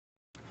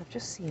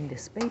Just seen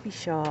this Baby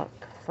Shark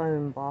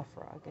foam bath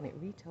rug, and it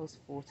retails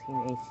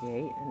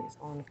 $14.88 and it's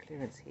on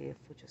clearance here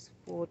for just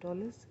 $4.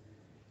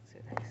 So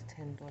that is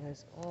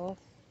 $10 off.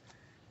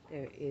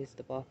 There is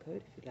the barcode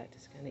if you'd like to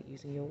scan it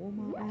using your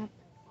Walmart app.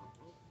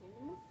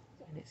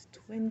 And it's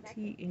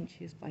 20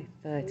 inches by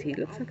 30. It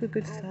looks like a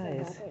good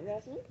size.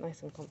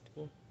 Nice and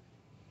comfortable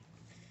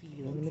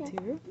feel on the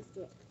material.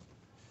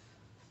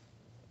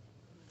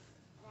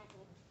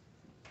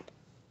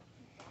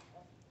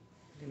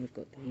 Then we've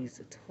got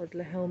these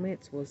toddler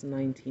helmets, was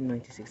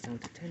 $19.96 down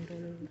to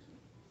 $10.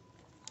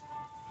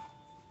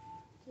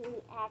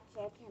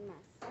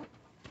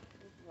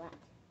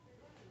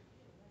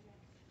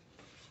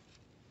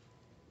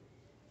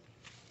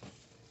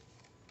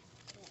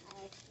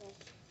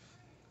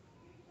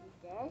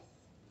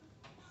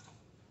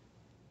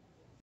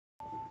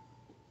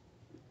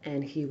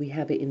 And here we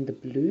have it in the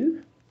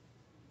blue.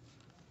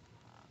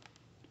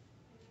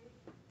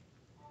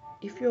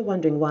 If you're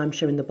wondering why I'm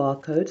showing the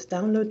barcodes,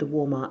 download the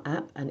Walmart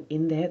app, and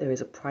in there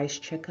is a price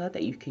checker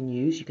that you can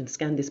use. You can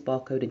scan this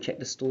barcode and check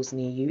the stores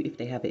near you if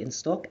they have it in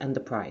stock and the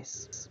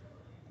price.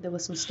 There were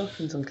some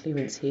stockings on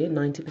clearance here,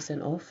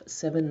 90% off,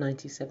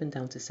 $7.97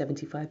 down to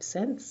 75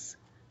 cents.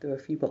 There are a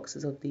few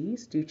boxes of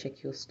these. Do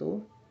check your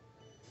store.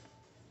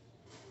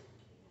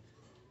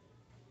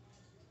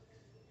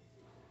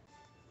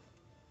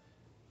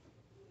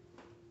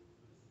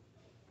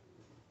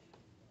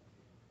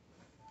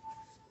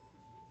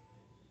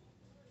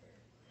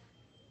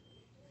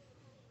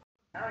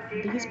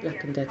 These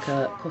Black &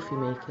 Decker coffee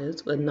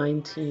makers were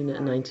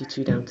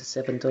 $19.92 down to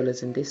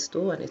 $7 in this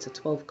store, and it's a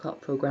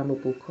 12-cup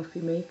programmable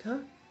coffee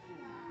maker.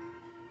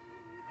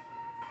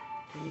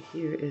 And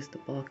here is the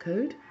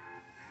barcode.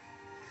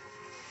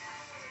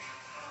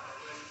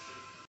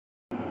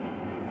 I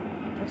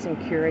have some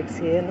Keurigs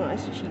here, not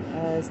as cheap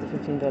as the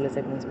 $15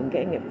 everyone's been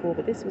getting it for,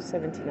 but this was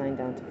 $79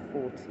 down to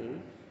 $40,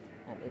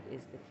 and it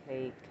is the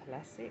Clay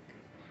Classic.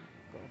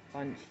 Got a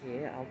bunch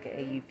here. I'll get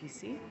a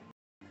UPC.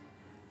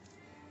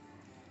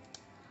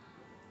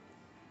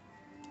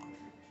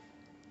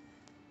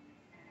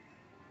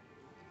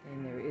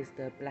 And there is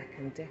the Black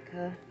 &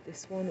 Decker.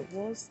 This one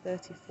was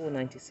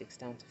 $34.96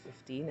 down to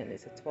 $15, and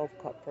it's a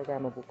 12-cup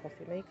programmable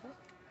coffee maker.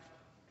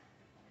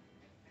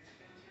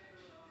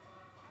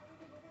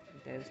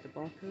 And there's the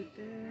barcode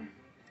there.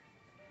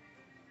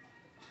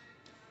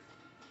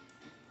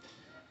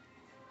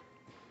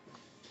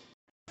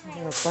 And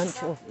there are a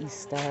bunch of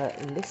Easter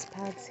list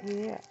pads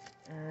here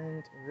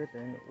and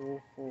ribbon,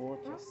 all for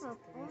just 3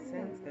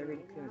 cents. They're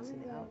really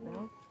clearancing it out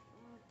now.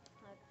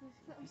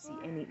 If you see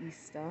any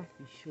Easter,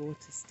 be sure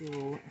to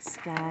still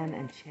scan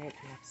and check.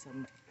 We have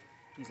some,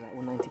 these are like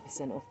all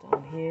 90% off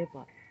down here,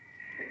 but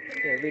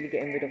yeah, really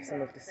getting rid of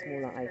some of the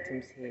smaller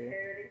items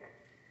here.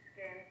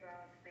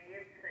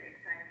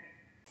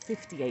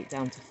 58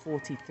 down to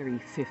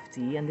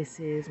 43.50, and this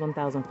is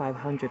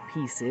 1,500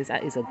 pieces.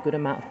 That is a good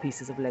amount of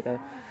pieces of Lego.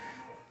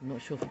 I'm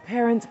not sure for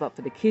parents, but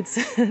for the kids,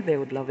 they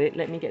would love it.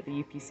 Let me get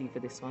the UPC for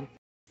this one.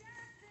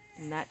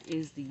 And that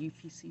is the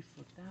UPC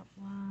for that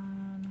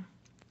one.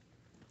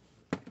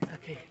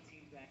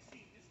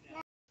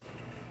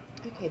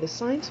 Okay, the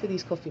signs for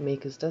these coffee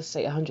makers does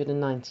say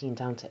 119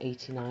 down to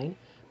 89,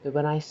 but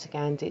when I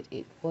scanned it,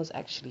 it was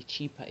actually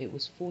cheaper. It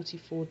was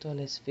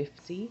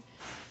 $44.50.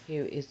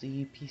 Here is the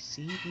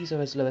UPC. These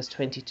are as low as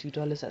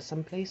 $22 at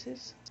some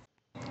places.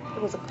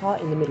 There was a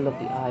cart in the middle of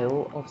the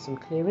aisle of some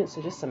clearance,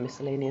 so just some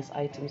miscellaneous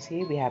items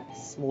here. We have a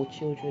small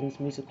children's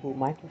musical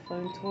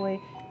microphone toy,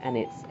 and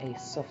it's a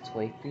soft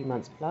toy, 3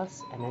 months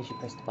plus, and as you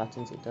press the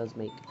buttons, it does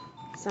make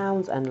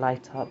sounds and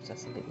light up, so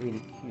that's something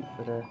really cute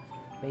for the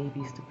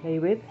babies to play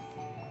with,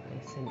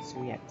 their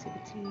sensory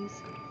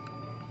activities.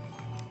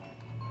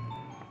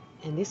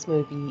 And this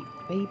Moby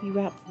baby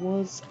wrap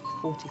was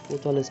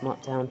 $44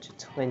 marked down to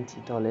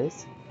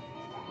 $20.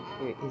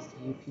 Here is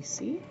the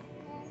UPC.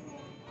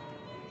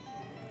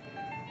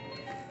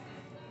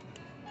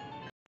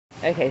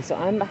 Okay, so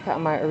I'm back at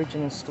my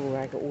original store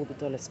where I got all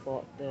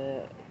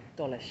the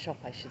dollar shop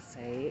I should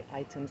say,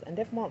 items, and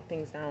they've marked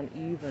things down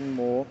even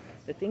more.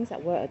 The things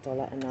that were $1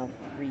 are now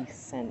 3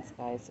 cents,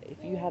 guys.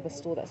 If you have a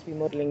store that's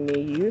remodeling near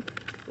you,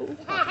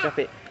 drop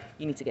it,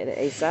 you need to get it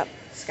ASAP.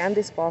 Scan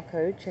this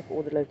barcode, check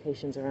all the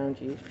locations around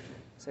you.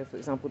 So for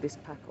example, this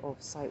pack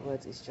of sight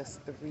words is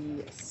just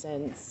 3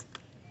 cents.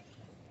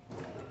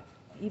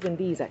 Even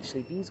these,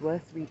 actually, these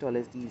were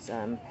 $3, these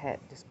pet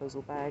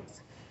disposal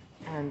bags,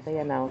 and they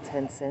are now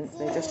 10 cents.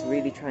 They're just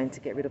really trying to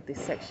get rid of this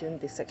section.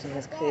 This section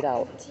has cleared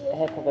out a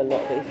heck of a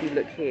lot, but if you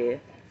look here,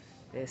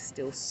 there's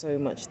still so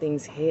much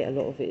things here. A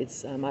lot of it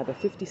is either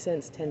 50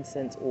 cents, 10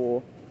 cents,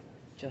 or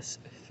just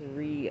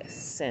 3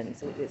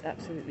 cents. It is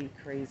absolutely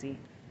crazy.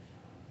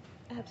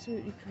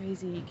 Absolutely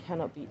crazy. You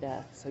cannot beat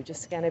that. So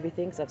just scan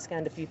everything, because I've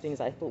scanned a few things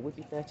that I thought would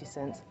be 30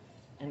 cents,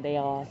 and they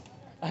are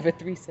either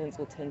 3 cents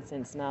or 10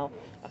 cents now.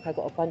 Like I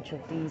got a bunch of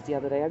these the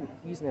other day. I'm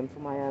using them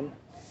for my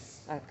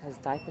as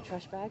diaper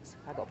trash bags.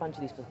 I got a bunch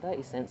of these for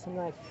 30 cents. I'm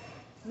like,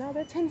 now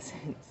they're 10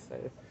 cents.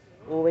 So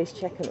always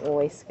check and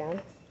always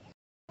scan.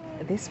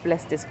 This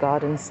Bless This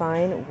Garden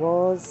sign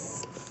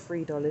was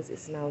 $3.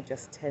 It's now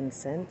just 10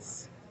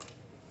 cents.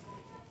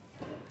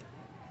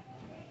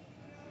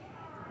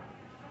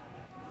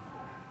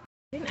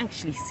 I didn't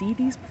actually see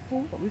these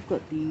before, but we've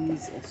got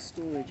these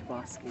storage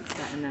baskets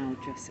that are now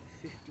just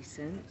 50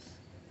 cents.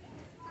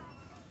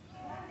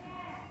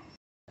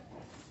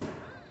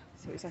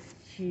 So it's a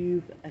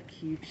cube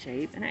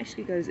shape, and it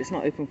actually goes, it's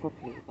not open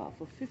properly, but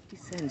for 50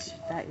 cents,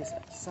 that is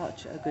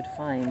such a good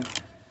find.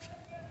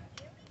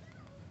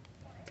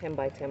 10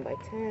 by 10 by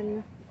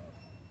 10.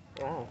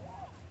 Wow.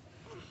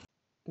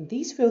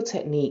 These Real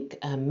Technique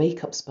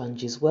makeup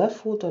sponges were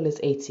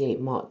 $4.88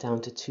 marked down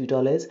to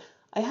 $2.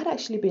 I had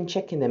actually been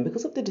checking them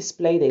because of the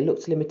display. They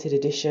looked limited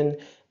edition,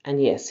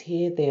 and yes,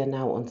 here they are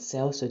now on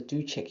sale, so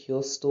do check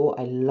your store.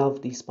 I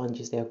love these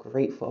sponges. They are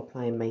great for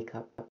applying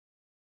makeup.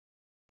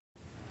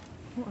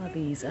 What are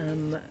these?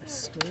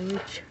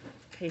 Storage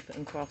paper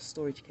and craft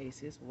storage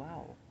cases.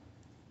 Wow,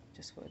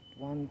 just for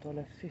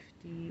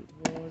 $1.50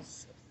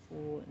 was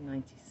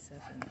 $4.97.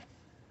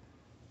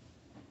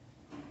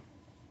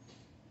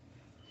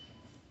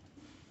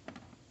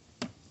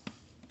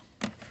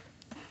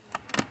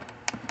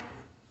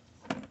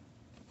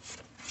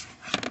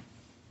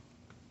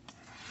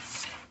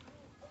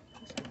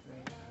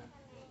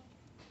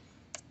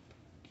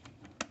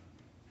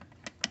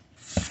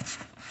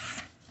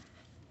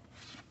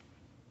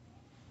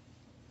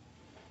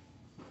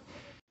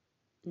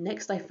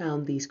 Next, I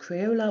found these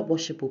Crayola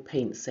washable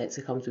paint sets.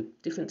 It comes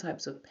with different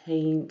types of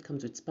paint,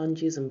 comes with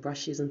sponges and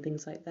brushes and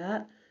things like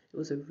that. It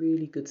was a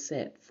really good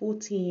set.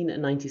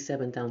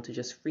 $14.97 down to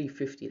just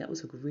 $3.50. That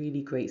was a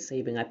really great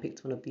saving. I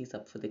picked one of these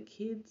up for the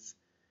kids.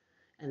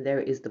 And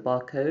there is the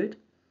barcode.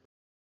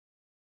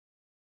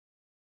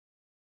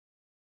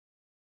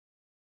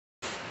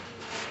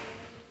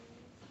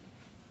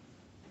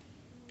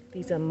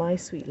 These are My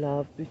Sweet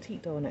Love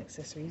boutique doll and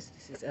accessories.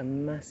 This is a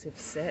massive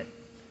set.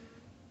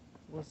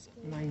 Was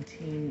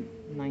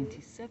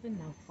 $19.97,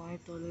 now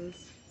 $5.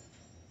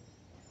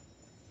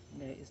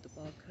 There is the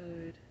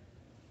barcode.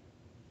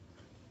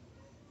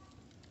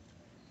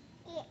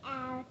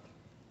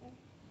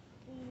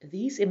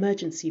 These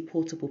emergency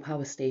portable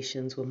power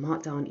stations were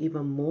marked down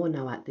even more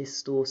now at this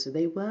store. So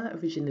they were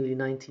originally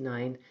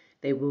 $99.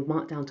 They were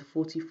marked down to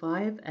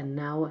 $45, and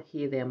now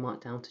here they are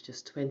marked down to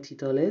just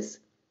 $20.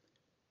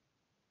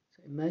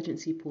 So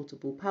emergency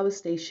portable power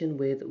station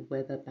with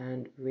weather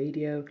band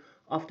radio.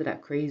 After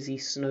that crazy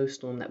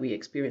snowstorm that we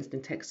experienced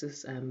in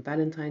Texas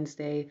Valentine's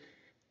Day,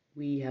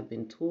 we have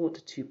been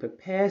taught to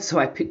prepare, so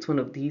I picked one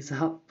of these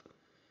up.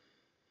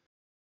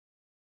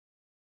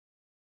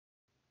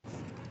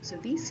 So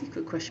these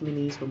Secret Crush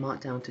minis were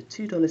marked down to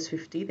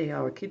 $2.50. They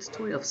are a kid's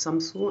toy of some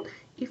sort.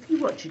 If you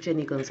watch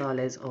Jenny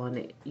Gonzalez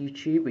on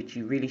YouTube, which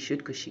you really should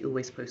because she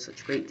always posts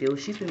such great deals,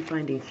 she's been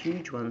finding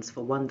huge ones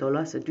for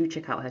 $1, so do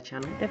check out her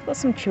channel. They've got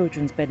some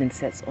children's bedding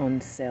sets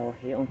on sale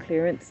here on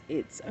clearance.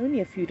 It's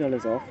only a few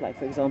dollars off. Like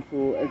for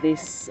example,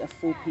 this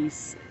full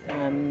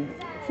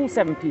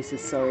 7 pieces,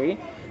 sorry,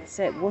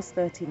 set was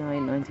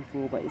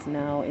 $39.94, but is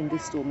now in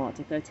this store marked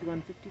to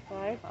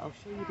 $31.55. I'll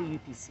show you the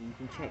UPC. You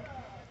can check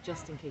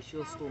just in case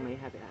your store may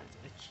have it at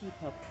a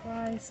cheaper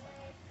price.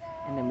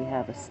 And then we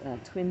have a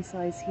twin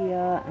size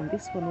here, and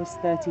this one was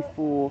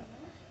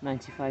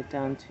 $34.95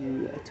 down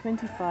to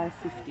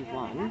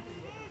 $25.51.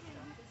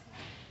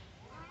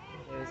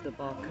 There's the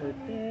barcode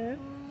there.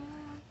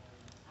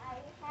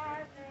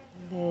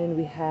 And then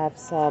we have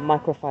some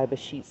microfiber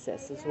sheet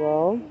sets as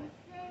well.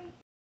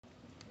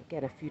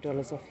 Again, a few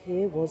dollars off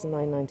here. Was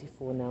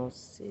 $9.94, now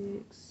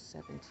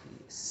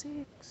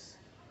 $6.76.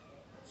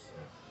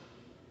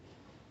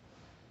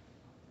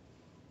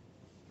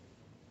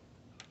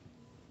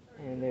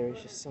 And there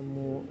is just some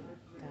more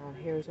down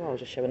here as well. I'll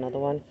just show another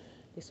one.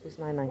 This was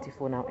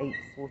 $9.94, now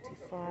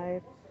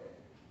 $8.45.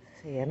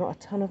 So yeah, not a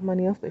ton of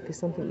money off, but if it's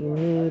something you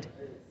need,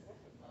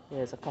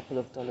 there's a couple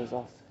of dollars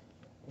off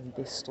in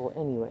this store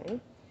anyway.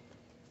 And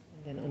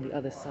then on the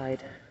other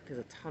side, there's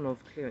a ton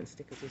of clearance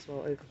stickers as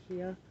well over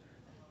here.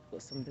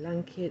 Got some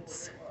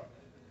blankets.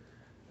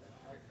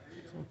 For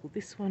example,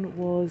 this one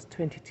was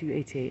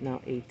 $22.88, now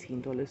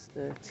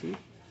 $18.30.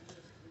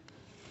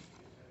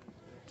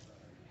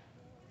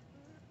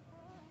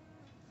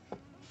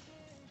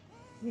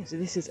 Yeah, so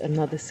this is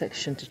another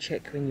section to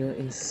check when you're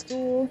in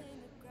store.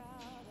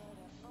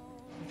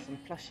 And some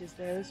plushes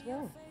there as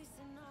well.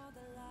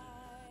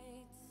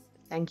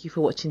 Thank you for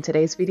watching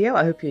today's video.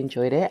 I hope you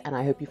enjoyed it, and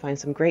I hope you find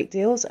some great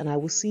deals, and I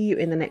will see you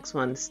in the next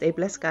one. Stay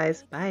blessed,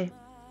 guys. Bye.